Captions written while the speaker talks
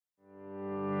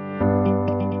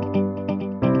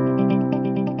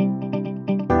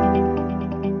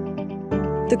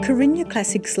The Carinya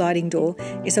Classic Sliding Door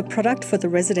is a product for the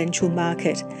residential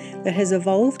market that has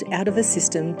evolved out of a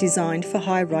system designed for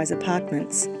high-rise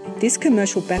apartments. This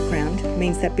commercial background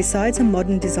means that besides a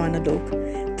modern designer look,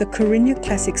 the Carinya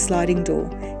Classic Sliding Door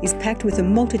is packed with a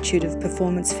multitude of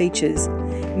performance features,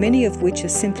 many of which are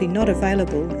simply not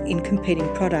available in competing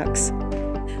products.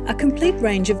 A complete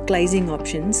range of glazing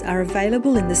options are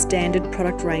available in the standard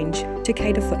product range to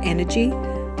cater for energy,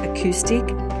 acoustic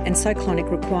and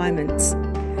cyclonic requirements.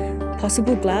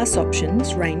 Possible glass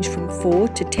options range from 4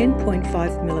 to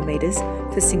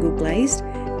 10.5mm for single glazed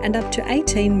and up to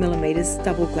 18mm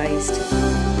double glazed.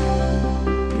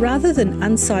 Rather than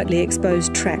unsightly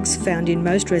exposed tracks found in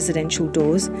most residential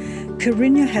doors,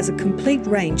 Carinya has a complete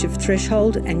range of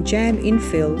threshold and jamb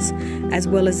infills as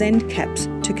well as end caps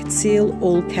to conceal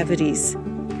all cavities.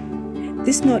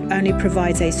 This not only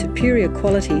provides a superior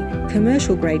quality,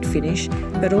 commercial grade finish,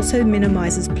 but also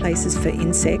minimises places for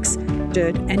insects,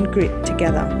 dirt and grit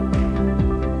together.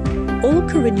 All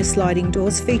Carinya sliding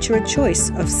doors feature a choice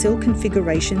of sill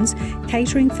configurations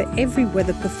catering for every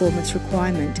weather performance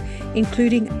requirement,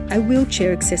 including a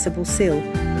wheelchair accessible sill.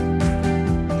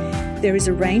 There is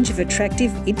a range of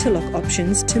attractive interlock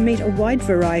options to meet a wide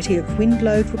variety of wind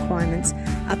load requirements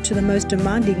up to the most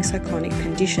demanding cyclonic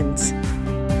conditions.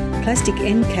 Plastic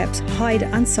end caps hide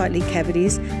unsightly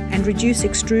cavities and reduce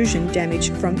extrusion damage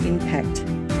from impact.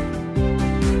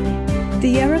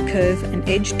 The arrow curve and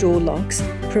edge door locks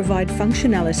provide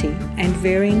functionality and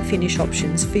varying finish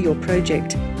options for your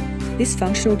project. This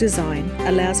functional design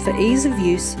allows for ease of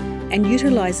use and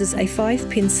utilises a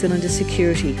 5-pin cylinder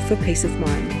security for peace of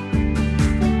mind.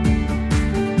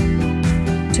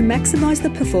 To maximise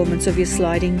the performance of your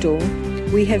sliding door,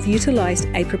 we have utilised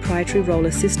a proprietary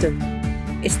roller system.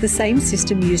 It's the same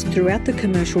system used throughout the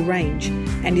commercial range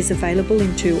and is available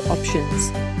in 2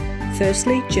 options.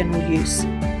 Firstly, general use,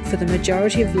 for the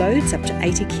majority of loads up to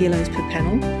 80 kilos per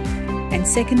panel, and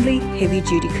secondly,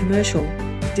 heavy-duty commercial,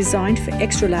 designed for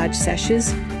extra-large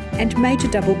sashes and major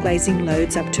double glazing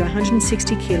loads up to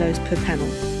 160 kilos per panel.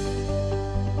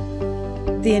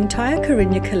 The entire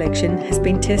Carinya collection has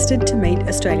been tested to meet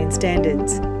Australian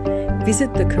standards.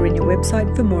 Visit the Carinya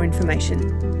website for more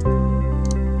information.